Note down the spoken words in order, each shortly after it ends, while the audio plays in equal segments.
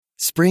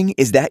Spring,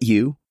 is that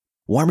you?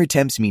 Warmer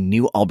temps mean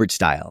new Allbirds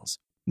styles.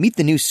 Meet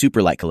the new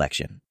Superlight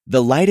collection,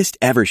 the lightest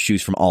ever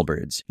shoes from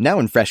Allbirds, now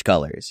in fresh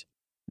colors.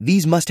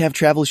 These must-have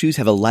travel shoes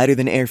have a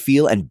lighter-than-air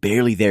feel and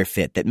barely there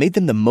fit that made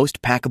them the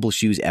most packable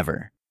shoes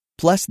ever.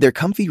 Plus, they're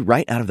comfy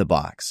right out of the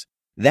box.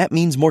 That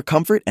means more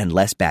comfort and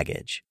less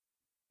baggage.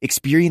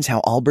 Experience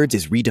how Allbirds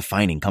is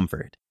redefining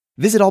comfort.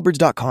 Visit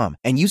allbirds.com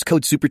and use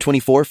code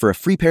SUPER24 for a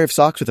free pair of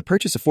socks with a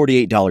purchase of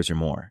 $48 or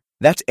more.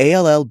 That's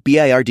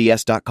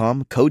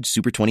ALLBIRDS.com, code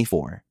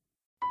SUPER24.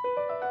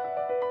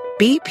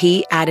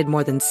 BP added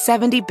more than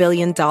 $70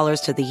 billion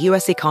to the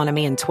U.S.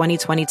 economy in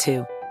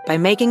 2022 by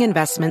making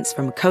investments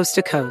from coast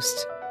to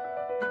coast.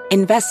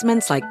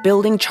 Investments like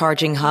building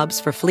charging hubs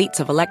for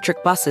fleets of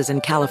electric buses in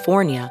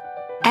California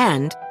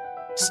and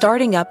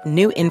starting up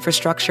new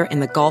infrastructure in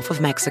the Gulf of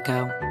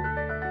Mexico.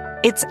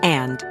 It's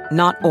and,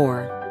 not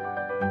or.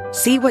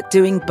 See what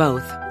doing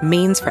both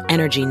means for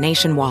energy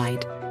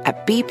nationwide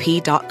at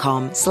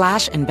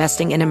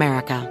bp.com/investing in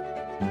America.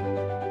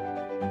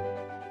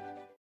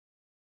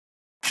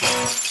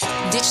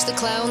 Ditch the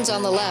clowns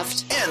on the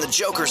left and the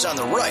jokers on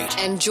the right,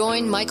 and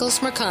join Michael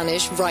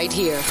Smerconish right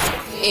here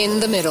in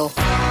the middle.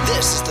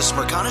 This is the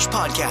Smerconish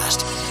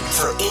Podcast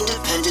for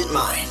independent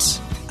minds.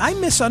 I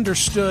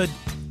misunderstood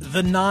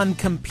the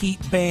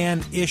non-compete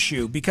ban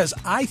issue because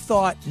I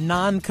thought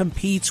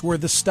non-competes were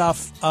the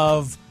stuff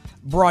of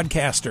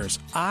broadcasters.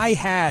 I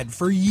had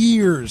for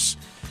years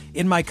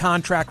in my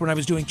contract when I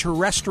was doing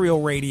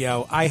terrestrial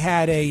radio, I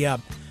had a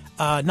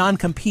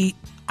non-compete.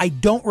 I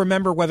don't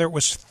remember whether it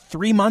was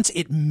 3 months.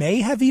 It may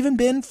have even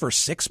been for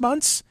 6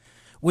 months,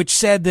 which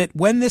said that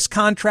when this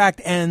contract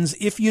ends,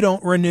 if you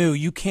don't renew,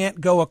 you can't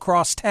go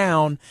across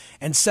town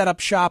and set up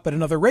shop at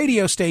another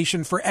radio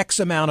station for X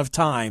amount of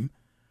time.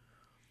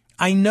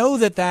 I know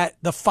that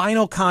the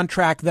final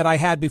contract that I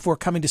had before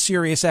coming to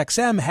Sirius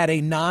XM had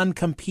a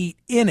non-compete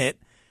in it,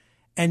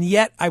 and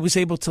yet I was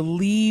able to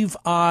leave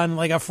on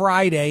like a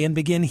Friday and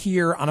begin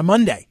here on a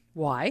Monday.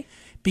 Why?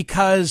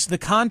 Because the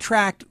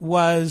contract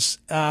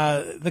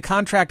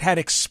had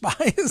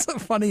expired. It's a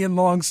funny and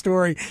long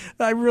story.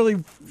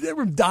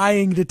 I'm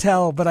dying to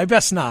tell, but I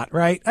best not,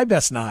 right? I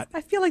best not.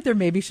 I feel like there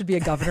maybe should be a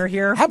governor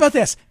here. How about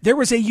this? There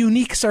was a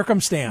unique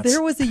circumstance.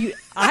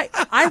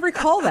 I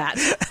recall that.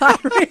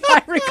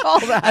 I recall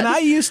that. And I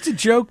used to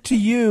joke to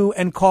you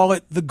and call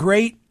it the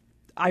great.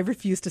 I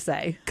refuse to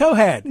say. Go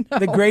ahead. No.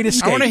 The Great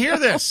Escape. I want to hear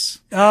this.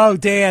 Oh,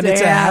 Dan,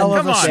 it's a hell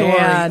of a story.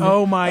 Dan.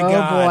 Oh, my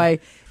God. Oh, boy.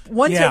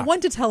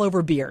 One to tell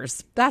over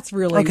beers. That's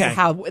really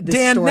how this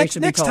Dan, story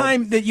should be told. Next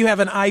time that you have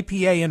an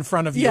IPA in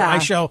front of you, I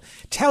shall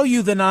tell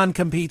you the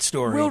non-compete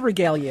story. We'll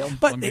regale you.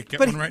 Let me get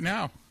one right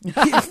now.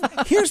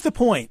 Here's the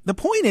point. The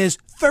point is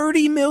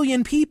 30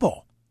 million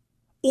people,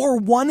 or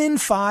 1 in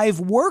 5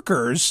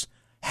 workers,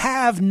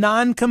 have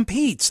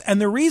non-competes. And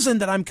the reason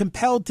that I'm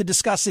compelled to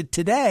discuss it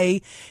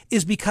today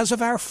is because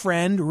of our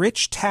friend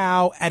Rich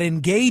Thau at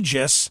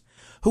Engagious,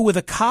 who with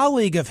a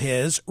colleague of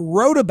his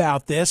wrote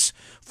about this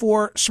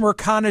for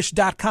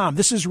Smerconish.com.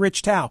 This is Rich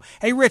Thau.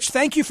 Hey, Rich,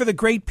 thank you for the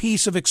great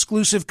piece of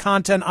exclusive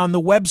content on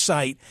the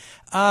website.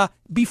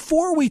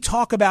 Before we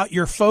talk about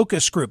your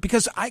focus group,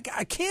 because I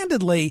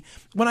candidly,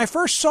 when I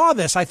first saw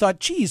this, I thought,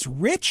 geez,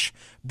 Rich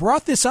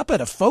brought this up at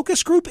a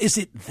focus group? Is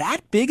it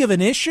that big of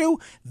an issue?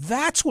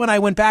 That's when I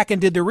went back and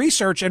did the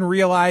research and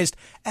realized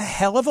a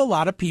hell of a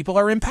lot of people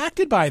are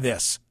impacted by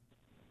this.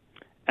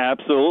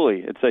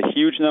 Absolutely. It's a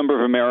huge number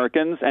of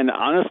Americans, and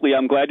honestly,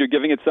 I'm glad you're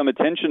giving it some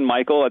attention,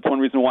 Michael. That's one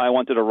reason why I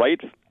wanted to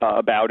write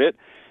about it,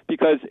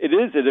 because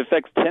it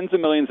affects tens of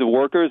millions of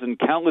workers and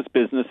countless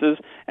businesses,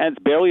 and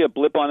it's barely a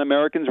blip on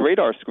Americans'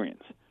 radar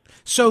screens.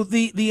 So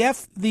the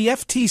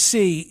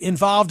FTC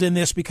involved in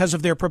this because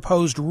of their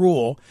proposed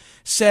rule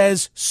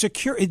says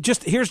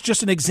here's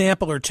just an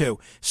example or two.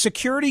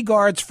 Security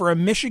guards for a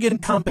Michigan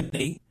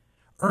company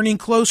earning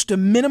close to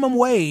minimum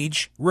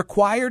wage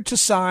required to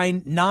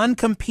sign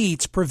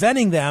non-competes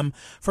preventing them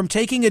from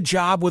taking a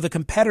job with a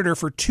competitor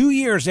for 2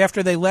 years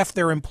after they left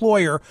their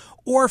employer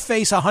or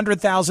face a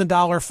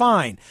 $100,000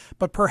 fine.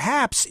 But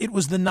perhaps it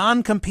was the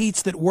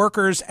non-competes that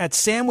workers at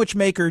sandwich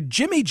maker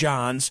Jimmy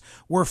John's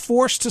were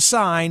forced to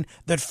sign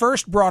that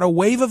first brought a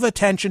wave of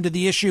attention to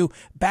the issue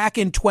back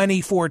in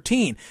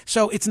 2014.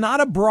 So it's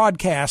not a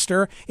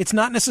broadcaster. It's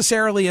not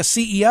necessarily a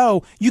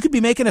CEO. You could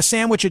be making a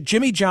sandwich at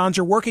Jimmy John's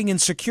or working in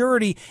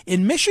security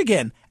in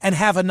Michigan and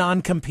have a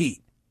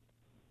non-compete.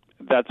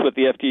 That's what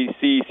the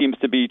FTC seems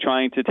to be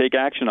trying to take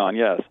action on,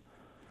 yes.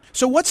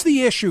 So what's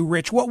the issue,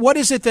 Rich? What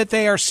is it that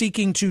they are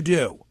seeking to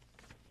do?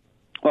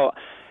 Well,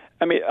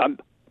 I mean,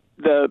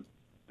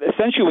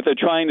 essentially what they're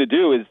trying to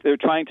do is they're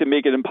trying to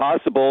make it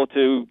impossible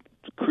to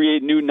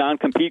create new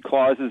non-compete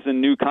clauses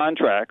in new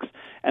contracts,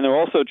 and they're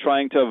also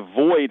trying to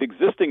avoid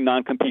existing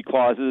non-compete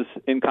clauses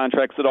in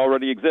contracts that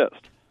already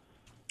exist.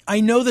 I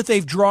know that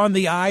they've drawn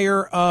the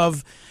ire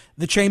of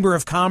the Chamber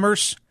of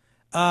Commerce,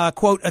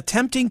 quote,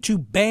 attempting to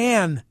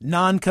ban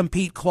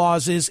non-compete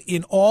clauses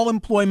in all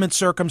employment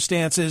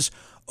circumstances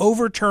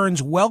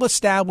overturns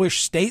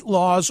well-established state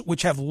laws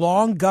which have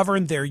long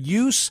governed their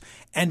use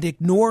and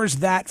ignores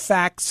that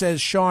fact,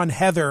 says Sean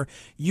Heather,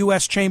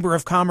 U.S. Chamber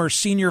of Commerce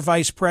Senior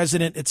Vice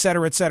President, et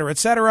cetera, et cetera, et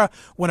cetera.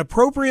 When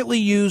appropriately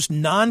used,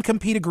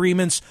 non-compete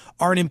agreements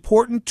are an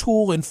important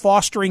tool in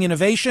fostering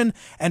innovation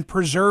and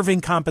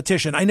preserving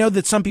competition. I know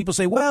that some people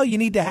say, well, you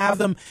need to have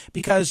them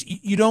because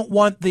you don't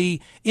want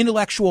the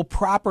intellectual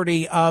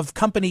property of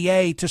Company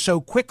A to so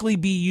quickly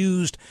be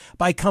used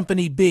by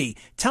Company B.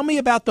 Tell me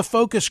about the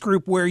focus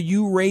group where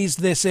you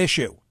raised this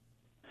issue.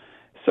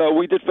 So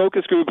we did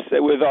focus groups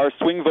with our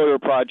swing voter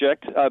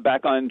project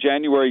back on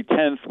January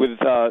 10th with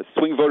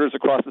swing voters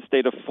across the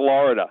state of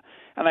Florida.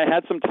 And I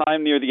had some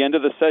time near the end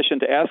of the session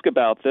to ask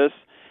about this.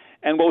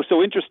 And what was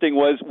so interesting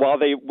was while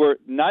they were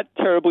not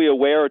terribly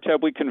aware or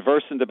terribly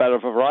conversant about a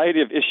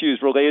variety of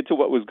issues related to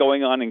what was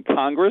going on in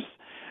Congress,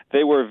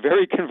 they were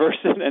very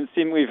conversant and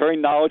seemingly very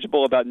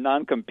knowledgeable about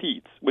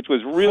non-competes, which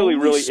was really, Holy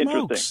really smokes.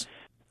 interesting.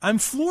 I'm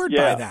floored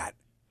by that.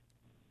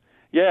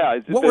 Yeah.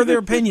 What were their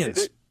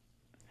opinions?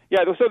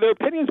 Yeah, so their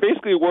opinions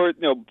basically were,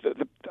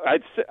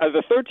 I'd say, of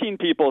the 13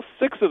 people,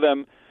 6 of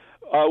them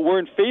were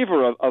in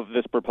favor of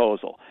this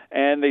proposal.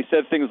 And they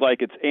said things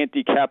like it's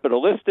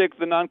anti-capitalistic,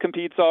 the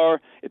non-competes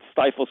are, it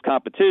stifles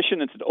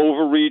competition, it's an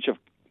overreach of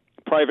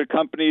private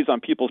companies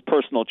on people's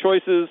personal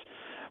choices.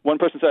 One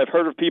person said, I've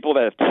heard of people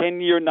that have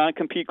 10-year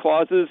non-compete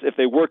clauses. If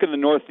they work in the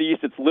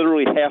Northeast, it's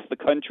literally half the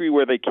country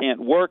where they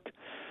can't work.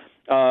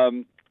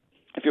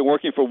 If you're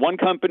working for one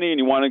company and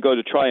you want to go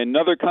to try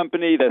another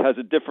company that has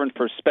a different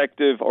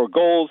perspective or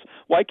goals,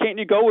 why can't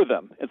you go with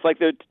them? It's like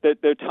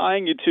they're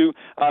tying you to,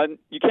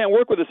 you can't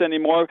work with us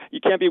anymore. You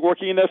can't be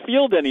working in that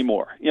field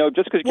anymore.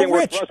 Just because you can't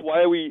work for us,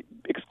 why are we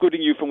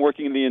excluding you from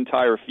working in the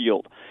entire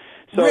field?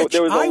 So Rich,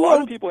 there was a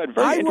lot of people who had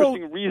very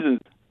interesting reasons.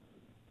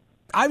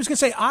 I was going to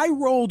say, I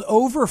rolled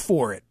over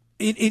for it.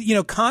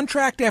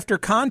 Contract after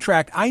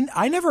contract,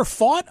 I never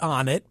fought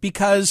on it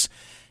because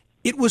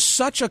it was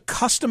such a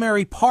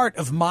customary part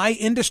of my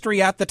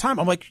industry at the time.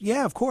 I'm like,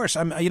 yeah, of course.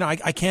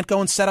 I can't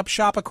go and set up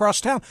shop across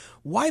town.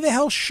 Why the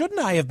hell shouldn't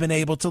I have been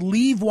able to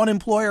leave one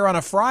employer on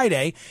a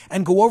Friday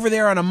and go over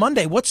there on a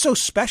Monday? What's so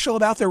special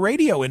about the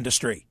radio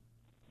industry?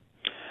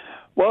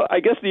 Well, I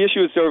guess the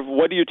issue is sort of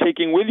what are you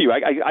taking with you?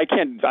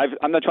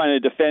 I'm not trying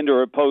to defend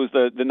or oppose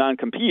the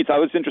non-competes. I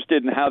was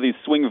interested in how these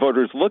swing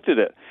voters looked at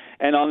it.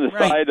 And on the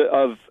side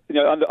of,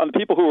 on the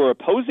people who were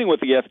opposing what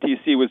the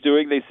FTC was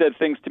doing, they said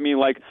things to me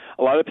like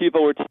a lot of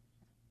people were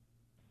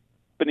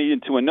taking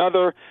into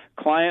another,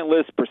 client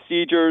list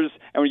procedures,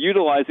 and were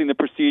utilizing the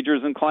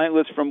procedures and client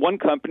lists from one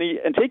company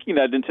and taking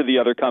that into the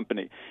other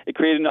company. It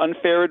created an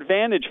unfair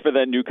advantage for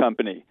that new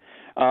company.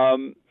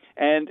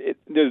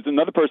 There's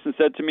another person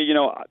said to me,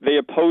 they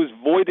oppose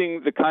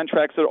voiding the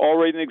contracts that are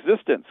already in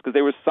existence because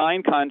they were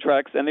signed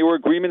contracts and they were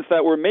agreements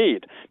that were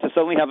made. To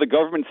suddenly have the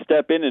government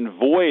step in and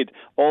void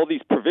all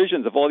these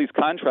provisions of all these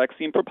contracts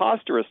seemed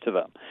preposterous to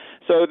them.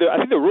 So I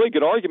think there are really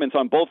good arguments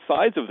on both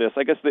sides of this.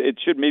 I guess that it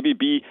should maybe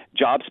be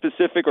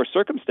job-specific or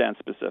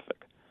circumstance-specific.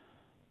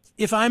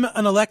 If I'm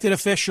an elected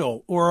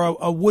official or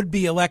a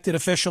would-be elected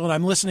official and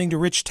I'm listening to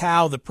Rich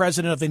Thau, the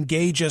president of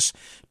Engagious,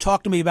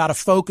 talk to me about a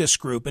focus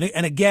group,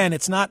 and again,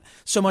 it's not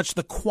so much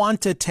the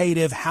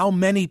quantitative, how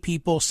many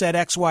people said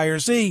X, Y, or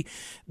Z.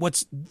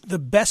 What's the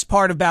best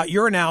part about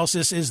your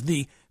analysis is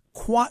the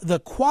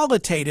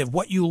qualitative,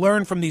 what you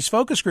learn from these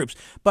focus groups.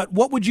 But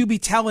what would you be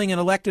telling an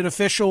elected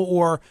official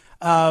or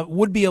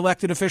would-be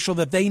elected official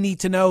that they need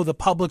to know the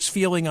public's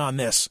feeling on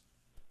this?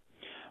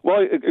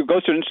 Well, it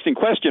goes to an interesting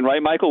question,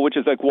 right, Michael, which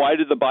is like, why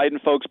did the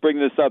Biden folks bring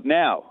this up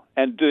now?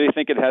 And do they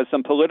think it has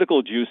some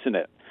political juice in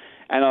it?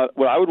 And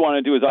what I would want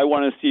to do is I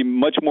want to see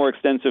much more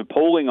extensive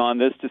polling on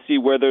this to see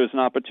where there's an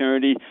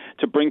opportunity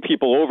to bring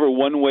people over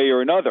one way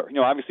or another.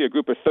 Obviously a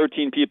group of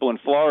 13 people in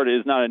Florida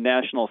is not a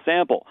national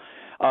sample.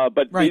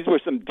 But these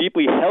were some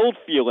deeply held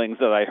feelings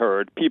that I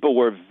heard. People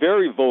were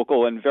very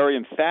vocal and very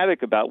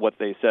emphatic about what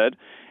they said.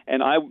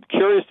 And I'm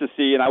curious to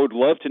see, and I would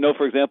love to know,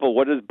 for example,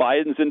 what does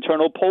Biden's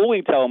internal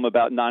polling tell him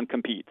about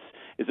non-competes?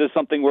 Is this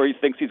something where he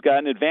thinks he's got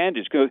an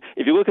advantage? Because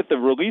if you look at the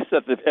release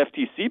that the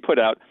FTC put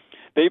out,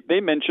 they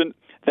mentioned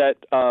that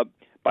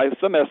by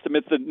some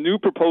estimates, the new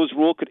proposed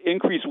rule could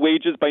increase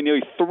wages by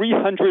nearly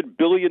 $300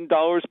 billion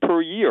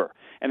per year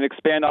and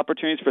expand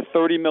opportunities for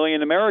 30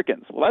 million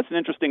Americans. Well, that's an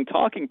interesting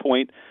talking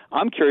point.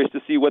 I'm curious to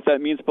see what that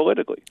means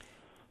politically.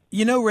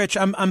 Rich,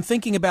 I'm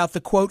thinking about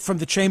the quote from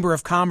the Chamber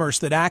of Commerce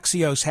that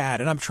Axios had,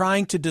 and I'm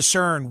trying to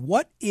discern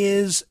what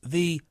is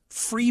the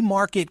free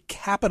market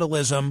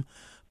capitalism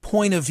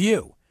point of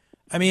view.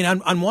 I mean,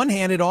 on one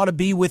hand, it ought to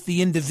be with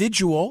the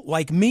individual,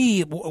 like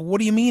me. What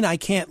do you mean I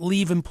can't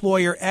leave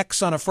employer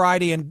X on a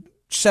Friday and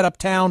set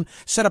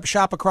up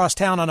shop across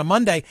town on a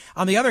Monday?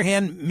 On the other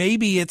hand,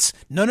 maybe it's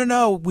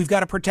no, we've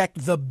got to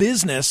protect the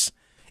business.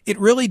 It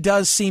really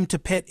does seem to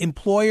pit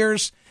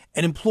employers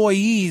and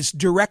employees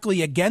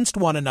directly against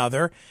one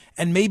another.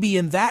 And maybe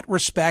in that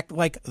respect,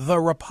 like the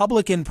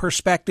Republican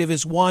perspective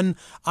is one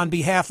on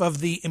behalf of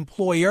the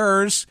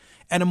employers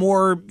and a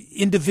more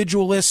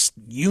individualist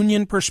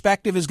union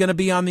perspective is going to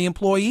be on the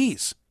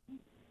employees.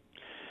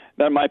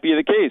 that might be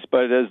the case,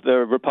 but as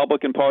the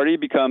Republican Party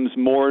becomes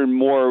more and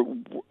more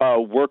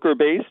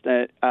worker-based,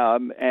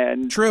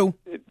 and true,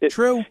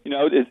 you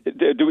know,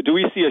 do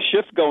we see a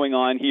shift going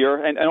on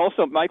here? And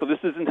also, Michael, this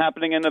isn't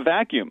happening in a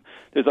vacuum.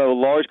 There's a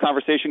large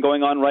conversation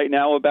going on right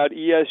now about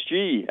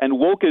ESG and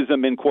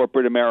wokeism in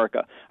corporate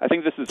America. I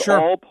think this is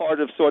all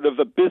part of sort of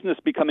the business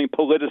becoming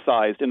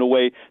politicized in a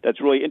way that's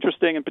really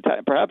interesting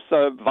and perhaps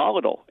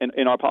volatile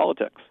in our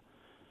politics.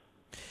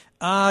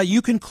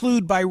 You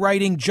conclude by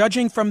writing,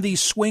 judging from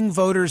these swing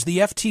voters, the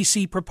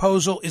FTC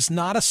proposal is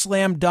not a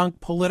slam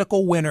dunk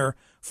political winner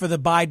for the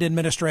Biden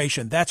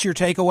administration. That's your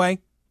takeaway?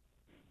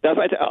 That's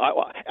right.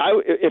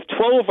 If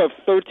 12 of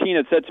 13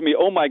 had said to me,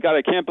 oh, my God,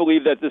 I can't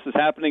believe that this is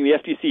happening, the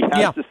FTC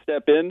has to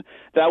step in,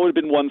 that would have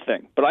been one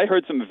thing. But I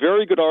heard some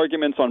very good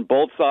arguments on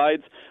both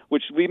sides,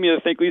 which lead me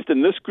to think, at least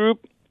in this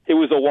group, it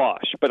was a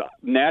wash. But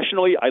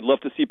nationally, I'd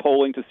love to see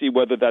polling to see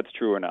whether that's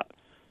true or not.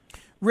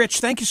 Rich,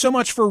 thank you so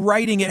much for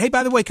writing it. Hey,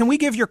 by the way, can we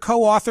give your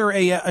co-author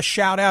a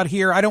shout out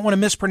here? I don't want to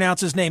mispronounce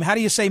his name. How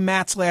do you say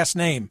Matt's last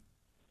name?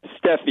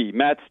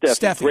 Matt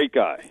Steffi. Great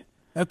guy.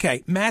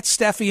 Okay, Matt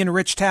Steffi and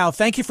Rich Thau,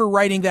 thank you for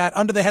writing that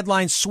under the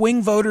headline,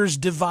 Swing Voters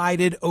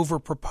Divided Over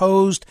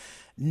Proposed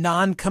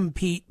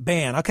Non-Compete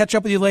Ban. I'll catch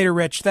up with you later,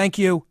 Rich. Thank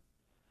you.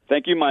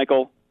 Thank you,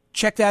 Michael.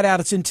 Check that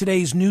out. It's in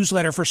today's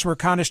newsletter for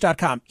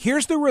smirconish.com.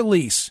 Here's the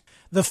release.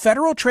 The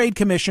Federal Trade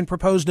Commission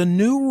proposed a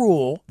new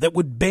rule that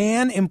would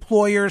ban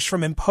employers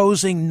from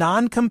imposing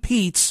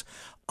non-competes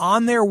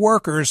on their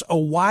workers, a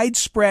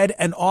widespread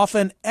and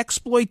often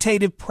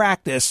exploitative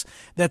practice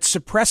that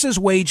suppresses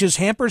wages,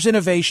 hampers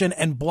innovation,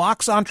 and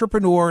blocks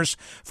entrepreneurs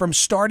from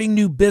starting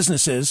new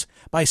businesses.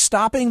 By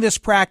stopping this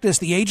practice,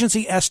 the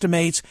agency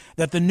estimates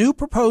that the new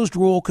proposed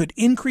rule could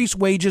increase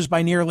wages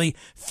by nearly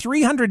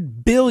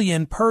 $300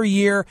 billion per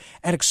year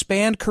and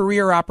expand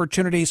career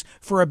opportunities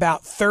for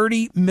about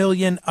 30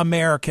 million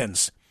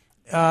Americans.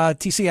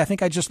 TC, I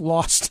think I just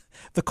lost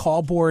the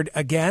call board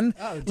again.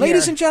 Oh, dear.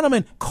 Ladies and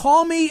gentlemen,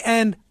 call me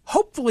and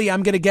hopefully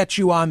I'm going to get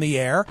you on the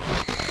air.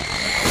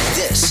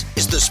 This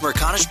is the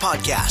Smirconish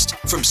Podcast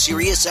from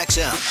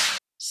SiriusXM.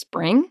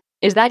 Spring?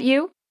 Is that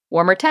you?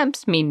 Warmer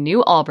temps mean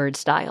new Allbirds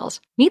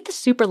styles. Meet the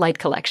Super Light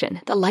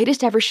Collection, the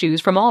lightest ever shoes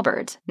from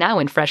Allbirds, now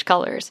in fresh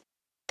colors.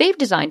 They've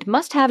designed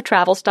must-have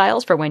travel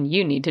styles for when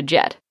you need to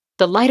jet.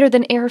 The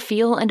lighter-than-air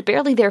feel and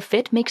barely-there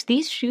fit makes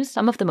these shoes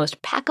some of the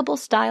most packable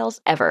styles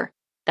ever.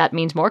 That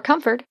means more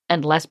comfort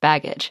and less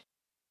baggage.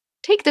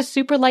 Take the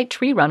Super Light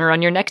Tree Runner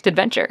on your next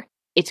adventure.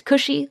 Its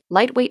cushy,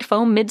 lightweight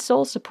foam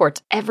midsole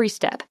supports every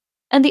step,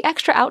 and the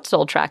extra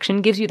outsole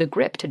traction gives you the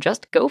grip to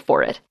just go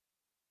for it.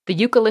 The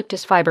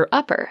eucalyptus fiber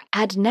upper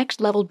adds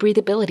next-level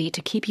breathability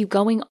to keep you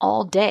going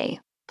all day.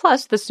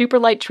 Plus, the Super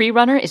Light Tree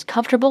Runner is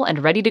comfortable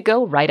and ready to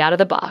go right out of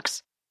the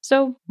box.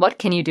 So, what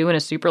can you do in a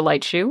super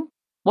light shoe?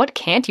 What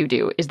can't you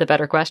do is the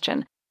better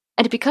question.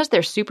 And because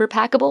they're super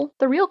packable,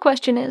 the real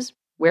question is,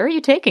 where are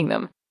you taking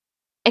them?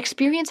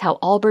 Experience how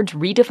Allbirds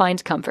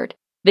redefines comfort.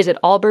 Visit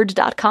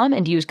allbirds.com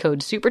and use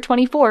code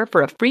SUPER24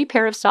 for a free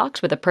pair of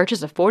socks with a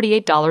purchase of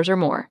 $48 or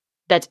more.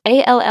 That's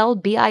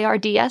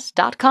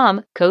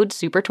ALLBIRDS.com, code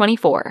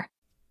SUPER24.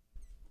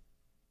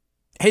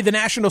 Hey, the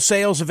national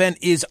sales event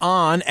is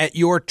on at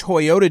your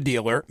Toyota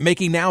dealer,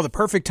 making now the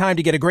perfect time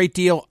to get a great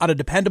deal on a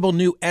dependable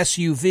new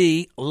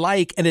SUV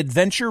like an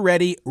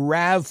adventure-ready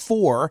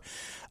RAV4.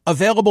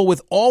 Available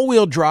with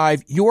all-wheel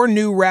drive, your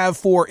new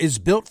RAV4 is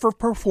built for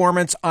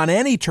performance on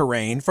any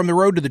terrain, from the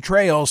road to the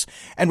trails,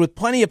 and with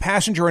plenty of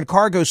passenger and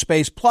cargo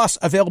space, plus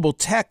available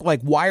tech like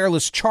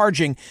wireless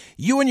charging,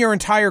 you and your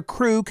entire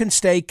crew can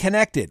stay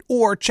connected.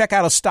 Or check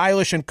out a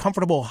stylish and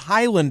comfortable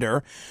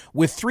Highlander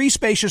with 3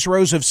 spacious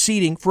rows of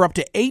seating for up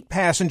to 8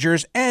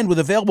 passengers and with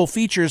available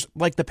features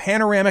like the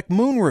panoramic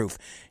moonroof.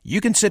 You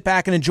can sit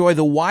back and enjoy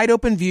the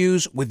wide-open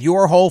views with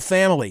your whole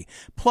family.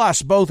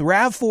 Plus, both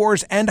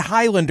RAV4s and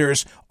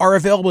Highlanders are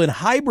available in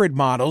hybrid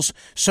models,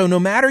 so no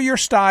matter your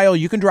style,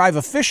 you can drive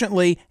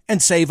efficiently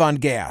and save on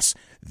gas.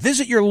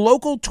 Visit your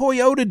local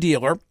Toyota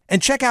dealer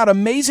and check out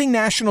amazing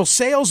national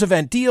sales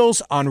event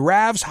deals on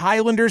RAVs,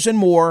 Highlanders, and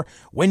more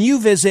when you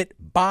visit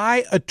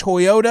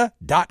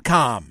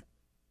buyatoyota.com.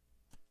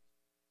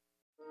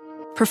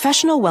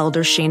 Professional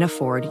welder Shayna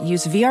Ford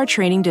used VR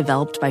training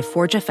developed by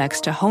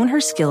ForgeFX to hone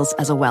her skills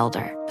as a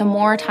welder. The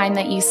more time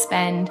that you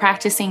spend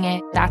practicing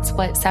it, that's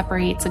what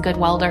separates a good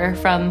welder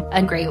from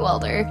a great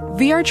welder.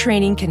 VR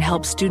training can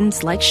help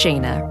students like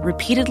Shayna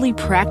repeatedly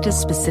practice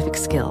specific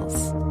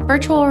skills.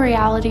 Virtual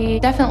reality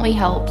definitely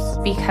helps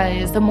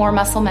because the more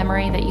muscle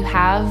memory that you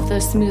have, the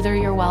smoother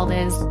your weld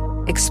is.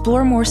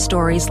 Explore more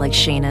stories like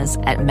Shayna's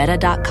at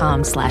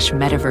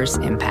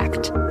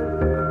meta.com/metaverseimpact.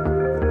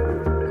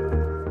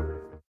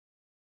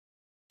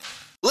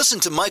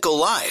 Listen to Michael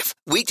live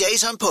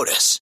weekdays on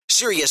POTUS,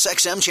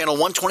 SiriusXM channel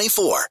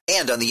 124,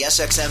 and on the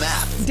SXM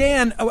app.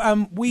 Dan,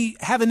 we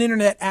have an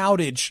internet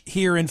outage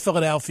here in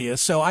Philadelphia,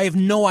 so I have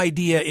no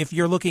idea if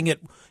you're looking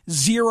at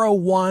 0,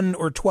 1,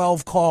 or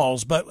 12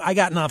 calls, but I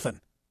got nothing.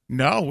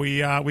 No,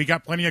 we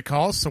got plenty of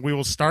calls, so we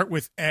will start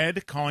with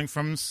Ed calling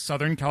from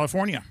Southern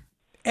California.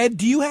 Ed,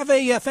 do you have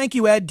a, thank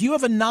you, Ed, do you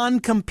have a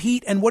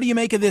non-compete, and what do you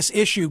make of this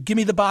issue? Give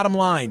me the bottom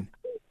line.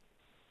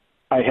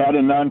 I had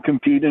a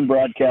non-compete in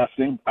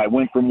broadcasting. I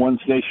went from one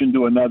station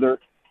to another.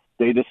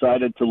 They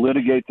decided to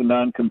litigate the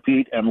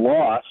non-compete and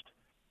lost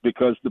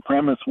because the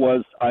premise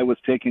was I was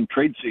taking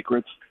trade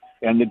secrets,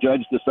 and the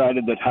judge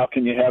decided that how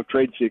can you have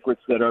trade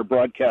secrets that are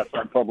broadcast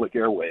on public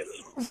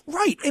airwaves?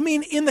 Right. I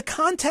mean, in the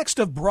context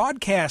of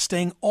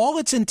broadcasting, all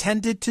it's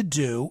intended to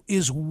do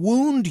is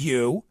wound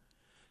you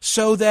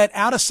so that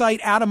out of sight,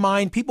 out of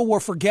mind, people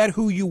will forget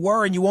who you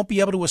were and you won't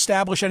be able to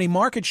establish any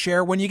market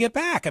share when you get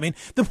back. I mean,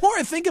 the more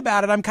I think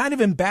about it, I'm kind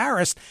of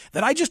embarrassed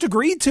that I just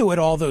agreed to it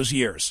all those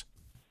years.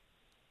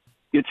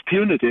 It's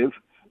punitive,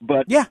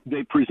 but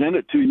they present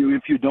it to you.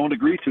 If you don't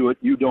agree to it,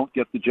 you don't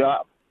get the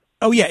job.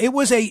 Oh yeah, it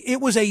was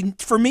a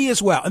for me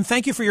as well. And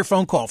thank you for your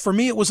phone call. For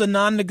me, it was a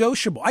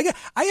non-negotiable.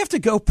 I have to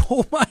go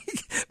pull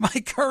my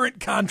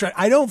current contract.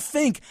 I don't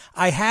think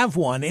I have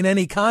one in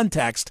any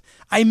context.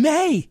 I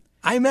may.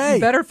 You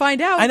better find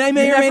out. And I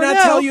may or may not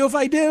tell you if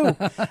I do.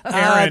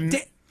 Erin,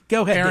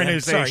 go ahead. Erin Dan.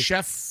 is Sorry. a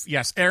chef.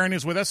 Yes, Erin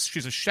is with us.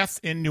 She's a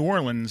chef in New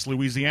Orleans,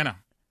 Louisiana.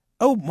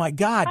 Oh my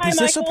God! Hi,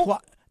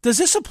 Does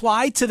this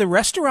apply to the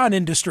restaurant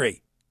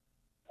industry?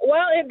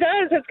 Well, it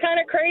does. It's kind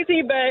of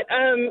crazy, but,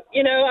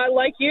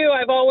 like you,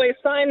 I've always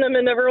signed them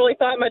and never really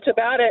thought much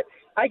about it.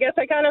 I guess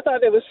I kind of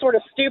thought it was sort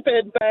of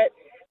stupid, but...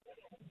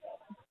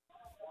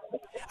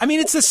 I mean,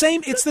 it's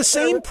the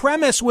same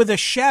premise with a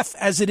chef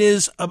as it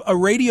is a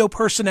radio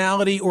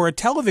personality or a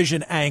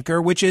television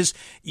anchor, which is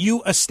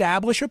you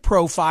establish a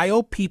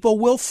profile, people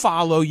will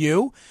follow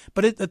you.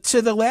 But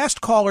to the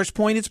last caller's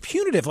point, it's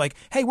punitive. Like,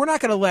 hey, we're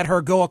not going to let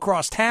her go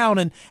across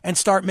town and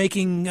start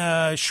making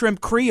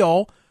shrimp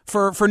Creole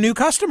for new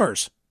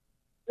customers.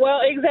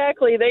 Well,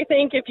 exactly. They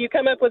think if you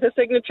come up with a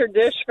signature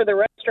dish for the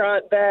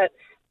restaurant that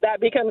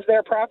becomes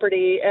their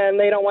property, and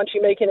they don't want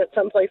you making it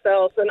someplace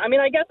else. And I mean,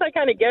 I guess I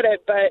kind of get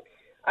it, but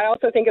I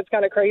also think it's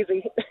kind of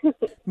crazy.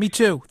 Me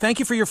too. Thank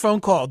you for your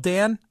phone call.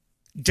 Dan?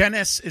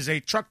 Dennis is a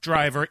truck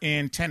driver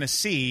in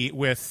Tennessee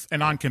with a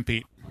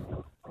non-compete.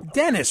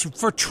 Dennis,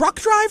 for truck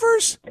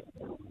drivers?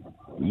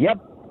 Yep.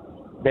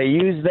 They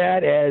use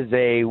that as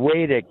a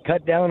way to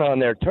cut down on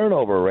their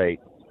turnover rate.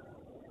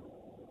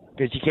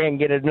 Because you can't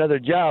get another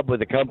job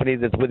with a company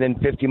that's within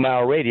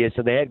 50-mile radius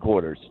of the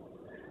headquarters.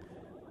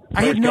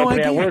 I had no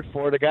idea. I worked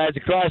for, the guys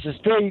across the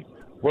street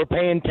were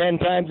paying 10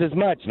 times as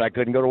much, and I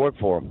couldn't go to work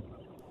for them.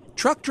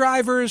 Truck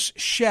drivers,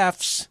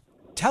 chefs,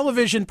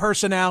 television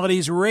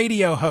personalities,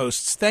 radio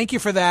hosts. Thank you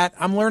for that.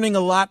 I'm learning a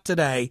lot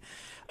today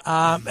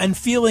and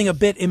feeling a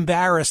bit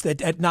embarrassed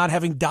at not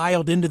having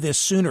dialed into this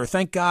sooner.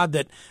 Thank God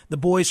that the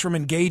boys from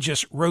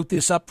Engagious wrote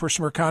this up for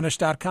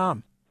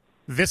Smirconish.com.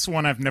 This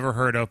one I've never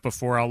heard of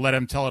before. I'll let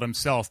him tell it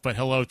himself, but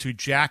hello to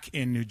Jack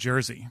in New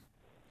Jersey.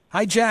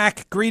 Hi,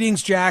 Jack.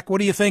 Greetings, Jack.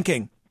 What are you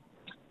thinking?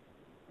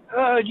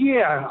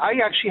 Yeah, I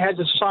actually had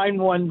to sign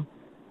one,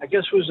 I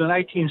guess it was the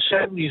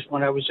 1970s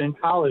when I was in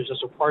college as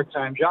a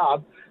part-time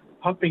job,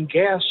 pumping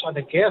gas on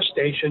a gas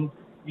station,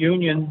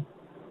 Union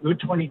Route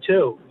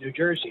 22, New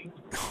Jersey.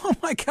 Oh,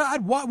 my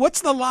God.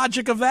 What's the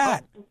logic of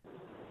that?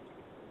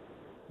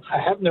 I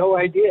have no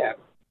idea.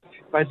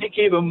 But I think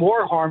even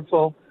more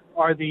harmful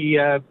are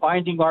the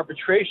binding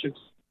arbitrations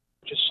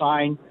you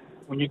sign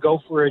when you go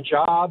for a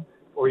job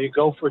or you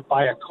go for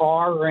buy a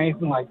car or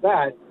anything like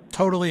that.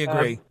 Totally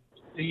agree.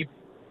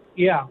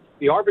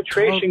 The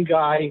arbitration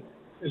guy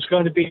is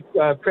going to be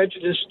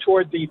prejudiced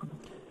toward the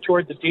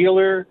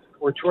dealer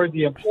or toward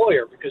the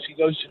employer because he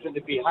knows he's going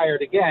to be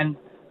hired again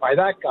by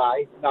that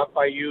guy, not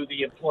by you,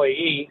 the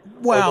employee,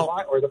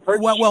 or the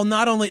purchaser. Well,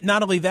 not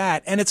only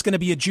that, and it's going to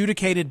be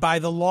adjudicated by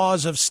the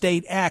laws of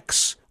state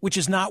X, which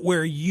is not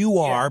where you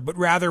are, but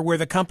rather where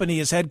the company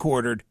is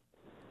headquartered.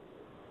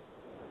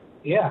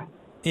 Yeah.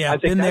 Yeah, I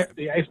think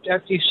the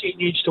FTC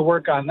needs to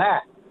work on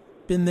that.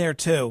 Been there,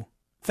 too.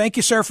 Thank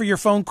you, sir, for your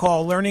phone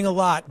call. Learning a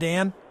lot.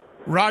 Dan?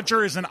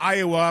 Roger is in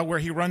Iowa where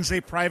he runs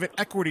a private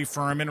equity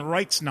firm and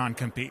writes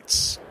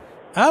non-competes.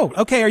 Oh,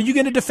 okay. Are you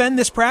going to defend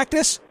this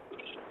practice?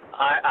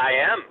 I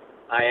am.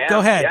 Go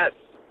ahead. Yes.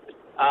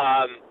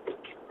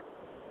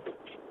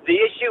 The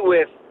issue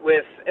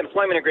with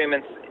employment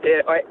agreements,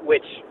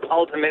 which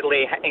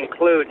ultimately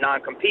include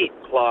non-compete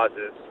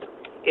clauses,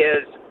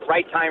 is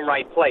right time,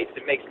 right place.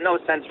 It makes no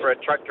sense for a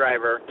truck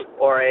driver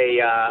or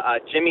a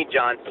Jimmy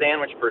John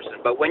sandwich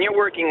person. But when you're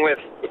working with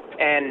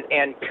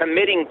and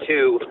committing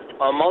to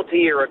a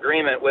multi-year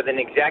agreement with an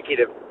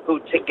executive who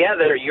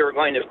together you're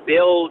going to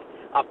build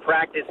a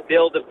practice,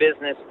 build a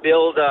business,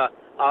 build a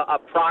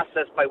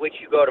process by which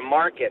you go to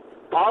market,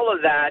 all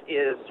of that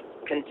is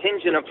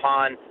contingent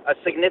upon a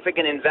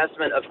significant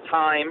investment of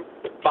time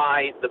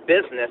by the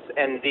business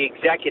and the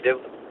executive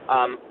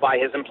by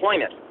his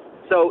employment.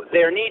 So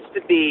there needs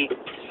to be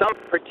some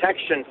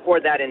protection for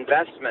that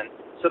investment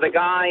so the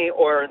guy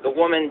or the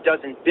woman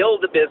doesn't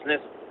build a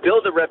business,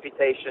 build a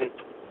reputation,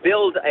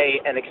 build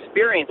an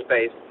experience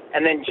base,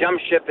 and then jump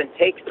ship and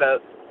take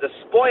the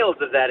spoils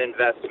of that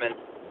investment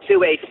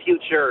to a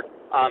future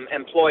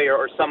employer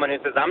or someone who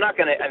says, I'm not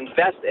going to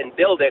invest and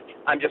build it,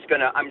 I'm just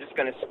going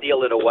to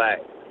steal it away.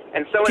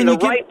 And so in the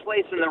right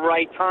place and the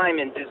right time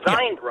and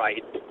designed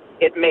right,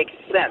 it makes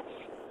sense.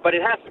 But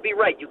it has to be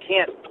right.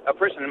 A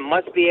person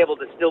must be able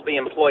to still be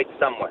employed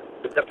somewhere.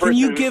 Can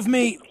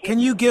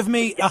you give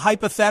me a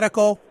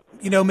hypothetical,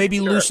 maybe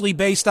loosely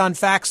based on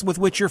facts with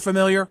which you're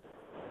familiar?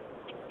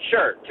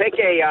 Sure. Take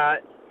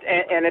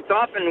and it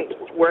often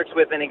works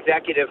with an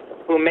executive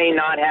who may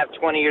not have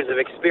 20 years of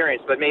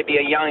experience, but maybe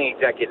a young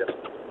executive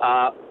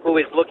who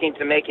is looking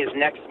to make his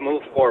next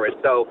move forward.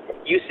 So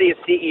you see a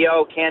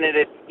CEO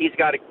candidate, he's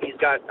got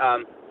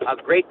a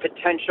great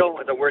potential,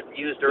 the word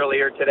used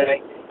earlier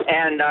today,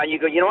 and you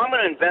go, I'm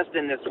going to invest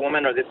in this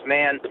woman or this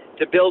man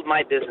to build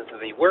my business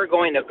with me. We're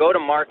going to go to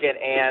market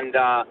and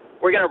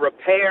we're going to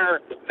repair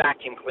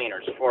vacuum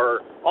cleaners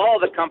for all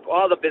the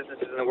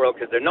businesses in the world,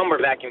 because there are no more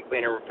vacuum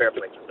cleaner repair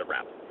places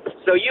around.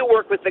 So you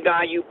work with the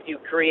guy, you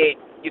create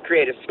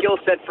a skill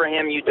set for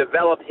him, you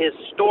develop his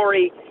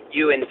story,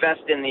 you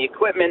invest in the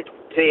equipment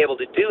to be able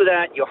to do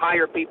that, you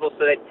hire people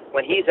so that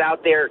when he's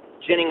out there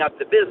ginning up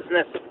the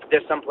business,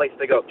 there's some place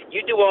to go.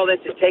 You do all this,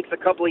 it takes a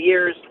couple of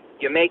years,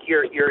 you make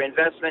your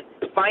investment,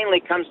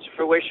 finally comes to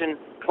fruition,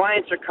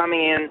 clients are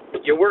coming in,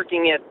 you're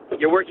working it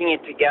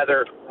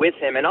together with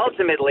him, and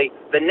ultimately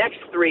the next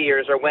 3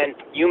 years are when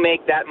you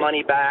make that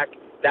money back,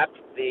 that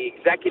the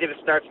executive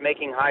starts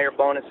making higher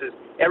bonuses,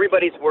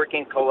 everybody's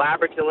working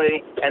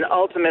collaboratively, and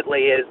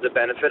ultimately is the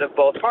benefit of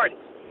both parties.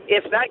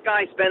 If that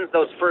guy spends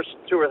those first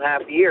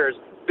 2.5 years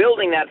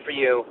building that for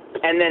you,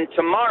 and then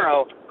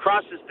tomorrow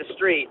crosses the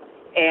street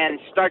and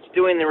starts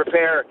doing the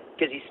repair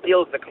because he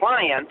steals the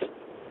client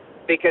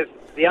because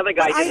the other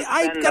guy didn't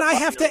spend I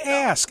have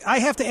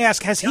to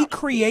ask, has he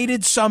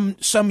created some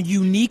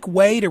unique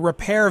way to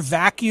repair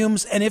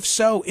vacuums? And if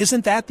so,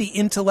 isn't that the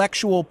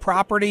intellectual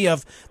property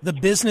of the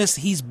business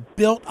he's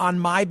built on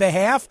my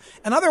behalf?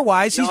 And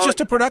otherwise, he's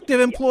just a productive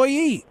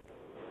employee.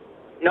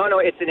 No,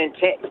 it's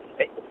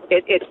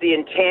it's the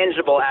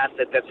intangible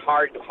asset that's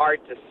hard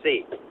to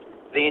see.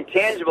 The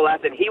intangible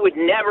asset, he would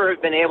never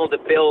have been able to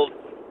build,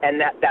 and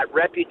that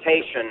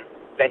reputation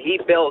that he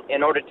built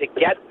in order to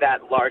get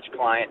that large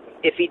client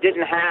if he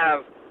didn't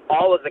have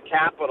all of the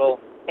capital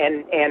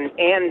and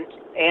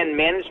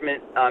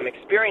management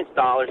experience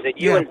dollars that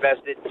you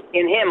invested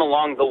in him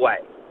along the way.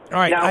 All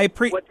right, now,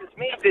 what this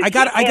means is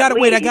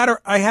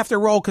I have to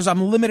roll because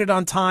I'm limited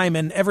on time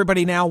and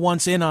everybody now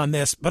wants in on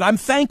this. But I'm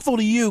thankful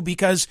to you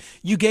because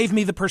you gave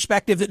me the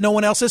perspective that no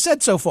one else has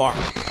said so far.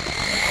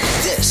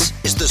 This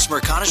is the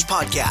Smirconish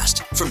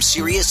Podcast from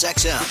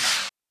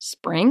SiriusXM.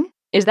 Spring?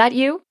 Is that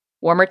you?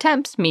 Warmer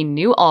temps mean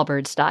new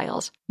Allbirds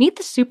styles. Meet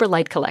the Super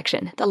Light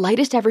Collection, the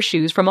lightest ever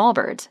shoes from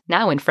Allbirds,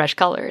 now in fresh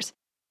colors.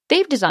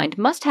 They've designed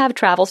must-have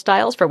travel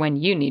styles for when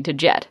you need to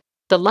jet.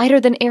 The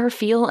lighter-than-air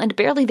feel and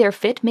barely-there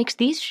fit makes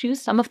these shoes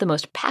some of the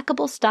most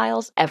packable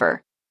styles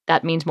ever.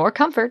 That means more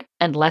comfort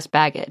and less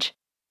baggage.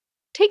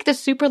 Take the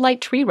Super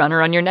Light Tree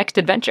Runner on your next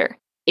adventure.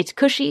 Its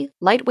cushy,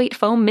 lightweight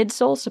foam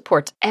midsole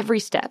supports every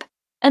step,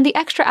 and the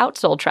extra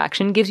outsole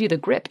traction gives you the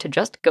grip to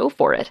just go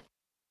for it.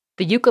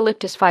 The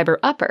eucalyptus fiber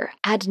upper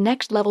adds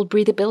next-level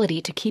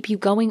breathability to keep you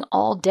going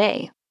all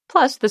day.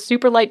 Plus, the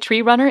Super Light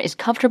Tree Runner is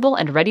comfortable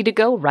and ready to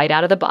go right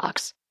out of the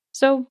box.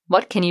 So,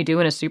 what can you do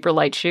in a super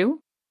light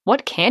shoe?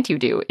 What can't you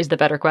do is the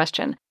better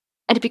question.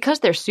 And because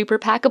they're super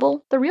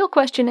packable, the real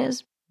question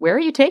is, where are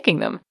you taking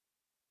them?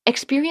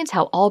 Experience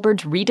how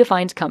Allbirds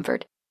redefines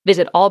comfort.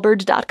 Visit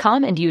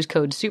allbirds.com and use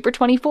code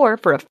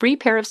SUPER24 for a free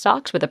pair of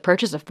socks with a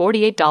purchase of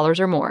 $48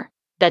 or more.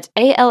 That's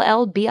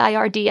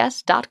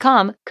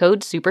ALLBIRDS.com, code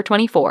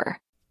SUPER24.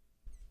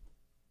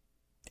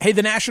 Hey,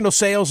 the national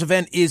sales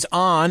event is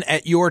on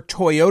at your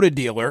Toyota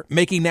dealer,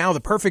 making now the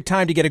perfect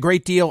time to get a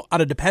great deal on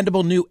a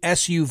dependable new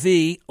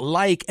SUV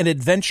like an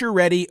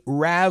adventure-ready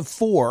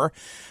RAV4.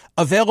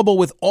 Available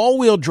with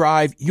all-wheel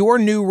drive, your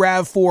new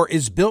RAV4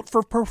 is built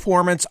for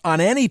performance on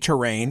any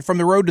terrain, from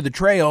the road to the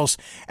trails,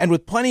 and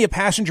with plenty of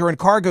passenger and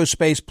cargo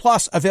space,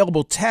 plus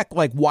available tech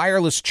like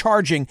wireless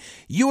charging,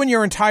 you and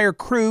your entire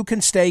crew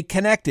can stay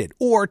connected.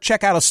 Or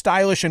check out a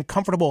stylish and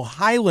comfortable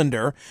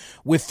Highlander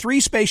with 3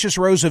 spacious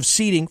rows of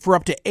seating for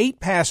up to 8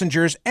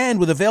 passengers and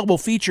with available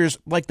features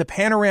like the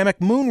panoramic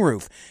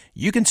moonroof.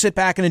 You can sit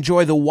back and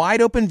enjoy the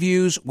wide-open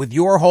views with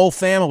your whole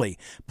family.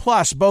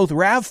 Plus, both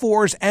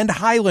RAV4s and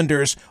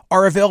Highlanders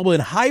are available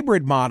in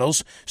hybrid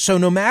models, so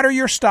no matter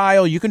your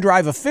style, you can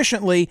drive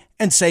efficiently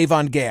and save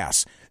on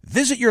gas.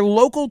 Visit your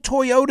local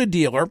Toyota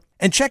dealer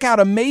and check out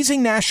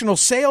amazing national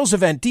sales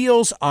event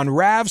deals on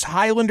RAVs,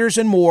 Highlanders,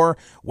 and more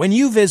when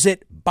you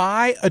visit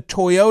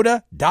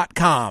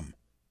buyatoyota.com.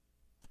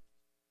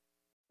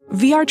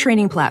 VR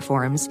training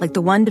platforms, like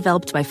the one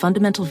developed by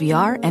Fundamental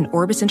VR and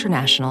Orbis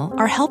International,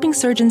 are helping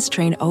surgeons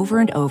train over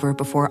and over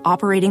before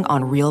operating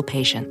on real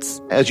patients.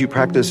 As you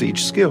practice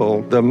each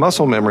skill, the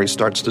muscle memory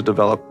starts to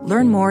develop.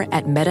 Learn more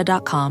at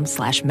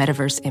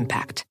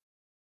meta.com/metaverseimpact.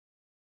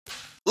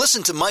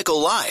 Listen to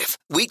Michael live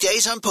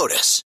weekdays on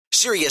POTUS,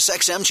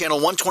 SiriusXM channel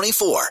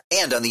 124,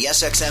 and on the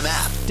SXM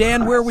app.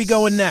 Dan, where are we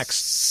going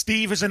next?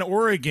 Steve is in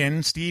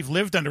Oregon. Steve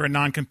lived under a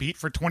non-compete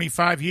for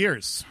 25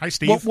 years. Hi,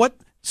 Steve. What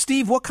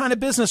Steve, what kind of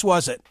business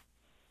was it?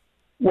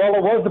 Well,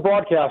 it was the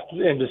broadcast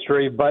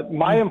industry, but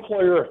my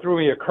employer threw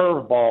me a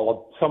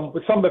curveball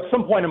at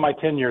some point in my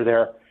tenure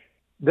there.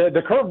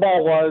 The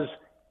curveball was,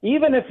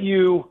 even if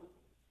you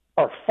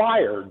are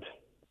fired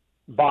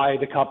by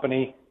the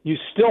company, you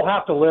still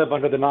have to live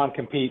under the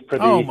non-compete for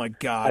the. Oh my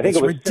God! I think it's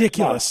it was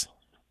ridiculous.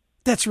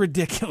 That's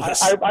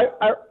ridiculous.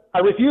 I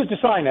refused to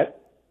sign it,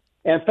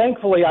 and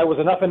thankfully, I was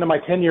enough into my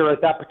tenure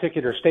at that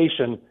particular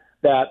station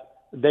that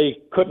they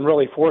couldn't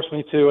really force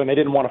me to, and they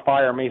didn't want to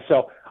fire me.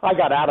 So I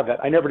got out of it.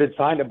 I never did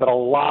sign it, but a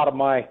lot of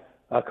my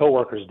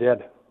coworkers did.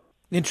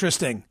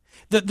 Interesting.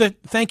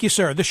 Thank you,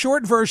 sir. The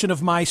short version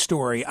of my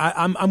story,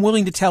 I'm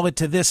willing to tell it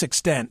to this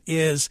extent,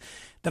 is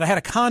that I had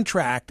a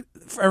contract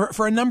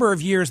for a number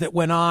of years that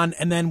went on,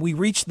 and then we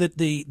reached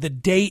the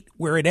date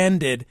where it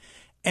ended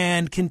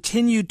and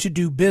continued to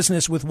do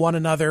business with one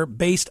another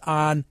based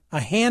on a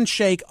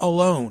handshake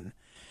alone.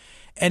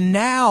 And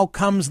now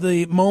comes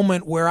the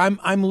moment where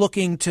I'm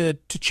looking to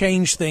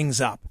change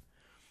things up.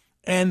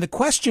 And the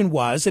question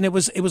was, and it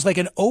was like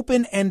an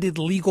open-ended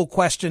legal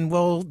question,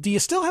 well, do you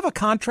still have a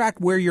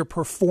contract where you're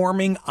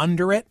performing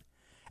under it?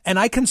 And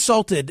I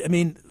consulted,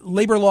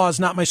 labor law is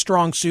not my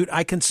strong suit.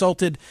 I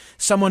consulted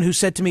someone who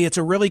said to me, it's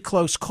a really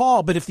close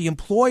call, but if the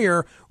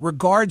employer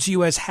regards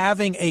you as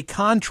having a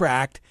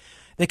contract,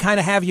 they kind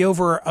of have you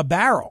over a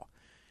barrel.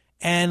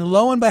 And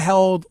lo and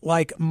behold,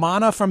 like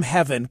manna from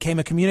heaven, came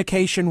a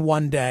communication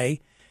one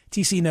day,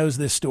 TC knows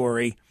this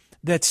story,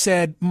 that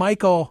said,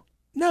 Michael,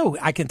 no,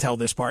 I can tell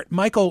this part.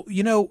 Michael,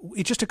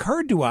 it just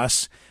occurred to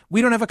us,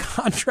 we don't have a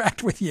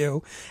contract with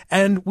you,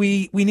 and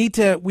we need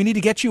to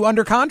get you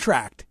under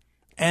contract.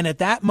 And at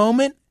that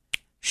moment,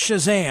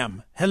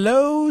 Shazam,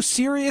 hello,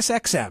 Sirius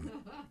XM.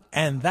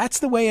 And that's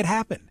the way it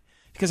happened.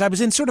 Because I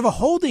was in sort of a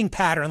holding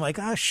pattern, like,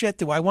 oh shit,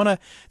 do I want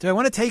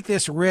to take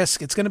this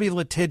risk? It's going to be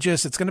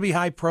litigious. It's going to be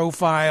high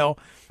profile.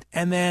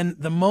 And then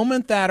the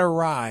moment that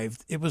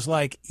arrived, it was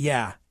like,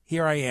 yeah,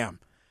 here I am.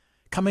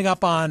 Coming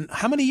up on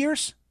how many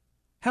years?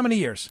 How many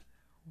years?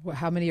 Well,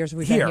 how many years have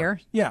we been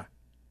here? Yeah.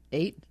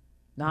 8,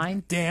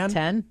 9, Dan?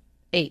 10,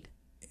 8.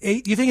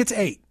 8? You think it's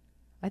 8?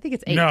 I think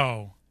it's 8.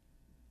 No.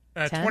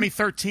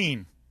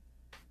 2013.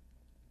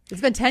 It's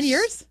been 10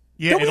 years?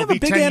 Yeah, don't we have a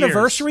big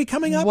anniversary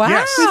coming up? Wow.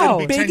 Yes, we have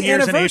a big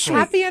anniversary.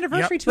 Happy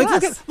anniversary to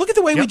us. Look at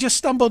the way we just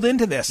stumbled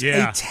into this.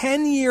 Yeah. A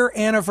 10-year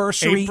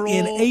anniversary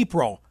in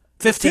April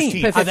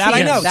 15. 15. That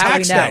I know. That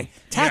Tax we know. day.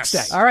 Tax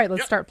day. All right,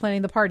 let's start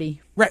planning the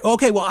party. Right.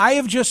 Okay, well, I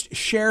have just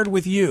shared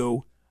with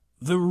you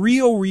the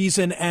real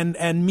reason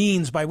and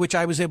means by which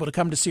I was able to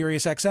come to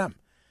Sirius XM.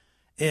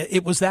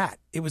 It was that.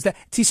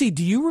 TC,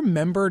 do you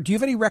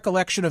have any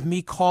recollection of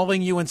me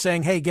calling you and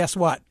saying, hey, guess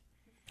what?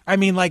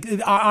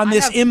 On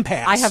this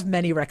impasse. I have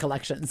many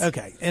recollections.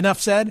 Okay. Enough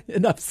said?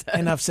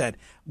 Enough said.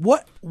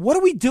 What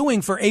are we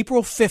doing for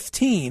April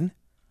 15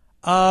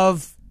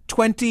 of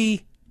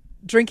 2023?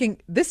 Drinking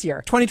this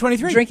year.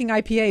 2023. Drinking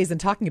IPAs and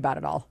talking about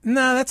it all.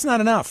 No, that's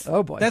not enough.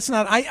 Oh, boy. That's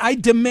not. I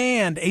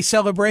demand a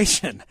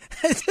celebration.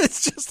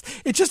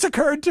 It just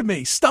occurred to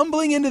me,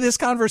 stumbling into this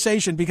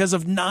conversation because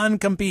of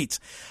non-competes.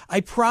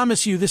 I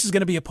promise you this is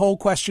going to be a poll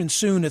question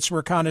soon at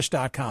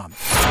smirconish.com.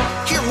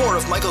 Hear more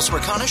of Michael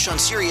Smirconish on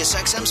Sirius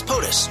XM's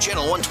POTUS,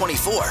 Channel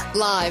 124.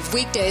 Live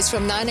weekdays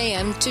from 9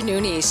 a.m. to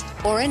noon East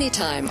or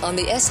anytime on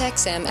the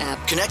SXM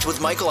app. Connect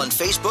with Michael on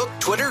Facebook,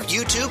 Twitter,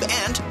 YouTube,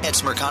 and at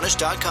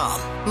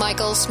smirconish.com.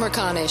 Michael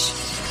Smirconish,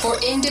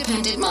 for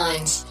independent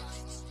minds.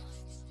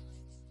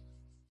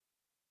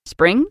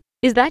 Spring?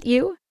 Is that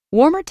you?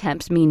 Warmer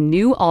temps mean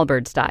new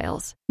Allbirds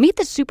styles. Meet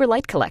the Super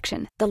Light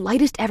Collection, the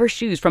lightest ever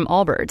shoes from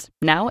Allbirds,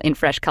 now in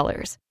fresh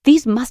colors.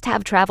 These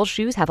must-have travel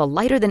shoes have a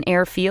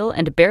lighter-than-air feel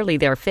and barely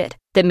their fit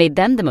that made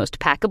them the most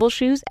packable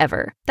shoes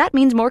ever. That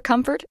means more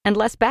comfort and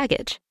less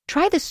baggage.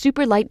 Try the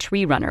Super Light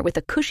Tree Runner with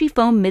a cushy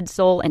foam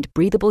midsole and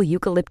breathable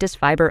eucalyptus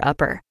fiber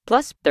upper.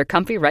 Plus, they're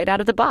comfy right out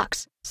of the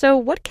box. So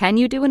what can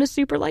you do in a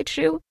super light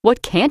shoe?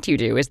 What can't you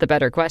do is the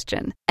better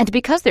question. And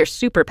because they're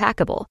super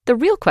packable, the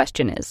real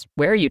question is,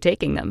 where are you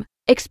taking them?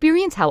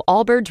 Experience how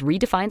Allbirds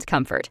redefines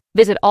comfort.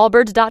 Visit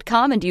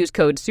allbirds.com and use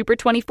code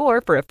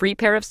SUPER24 for a free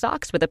pair of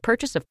socks with a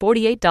purchase of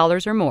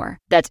 $48 or more.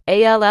 That's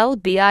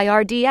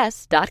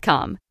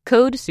ALLBIRDS.com.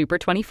 Code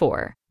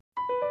SUPER24.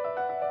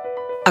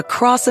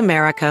 Across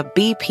America,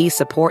 BP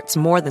supports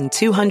more than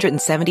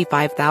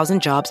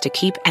 275,000 jobs to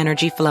keep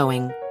energy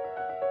flowing.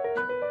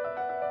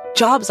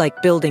 Jobs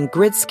like building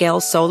grid-scale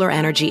solar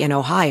energy in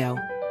Ohio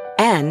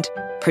and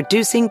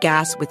producing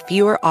gas with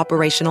fewer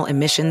operational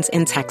emissions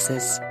in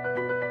Texas.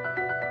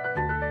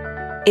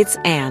 It's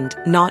and,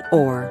 not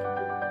or.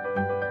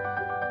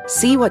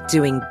 See what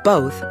doing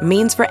both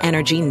means for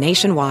energy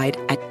nationwide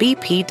at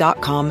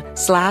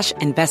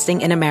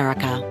bp.com/investing in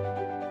America.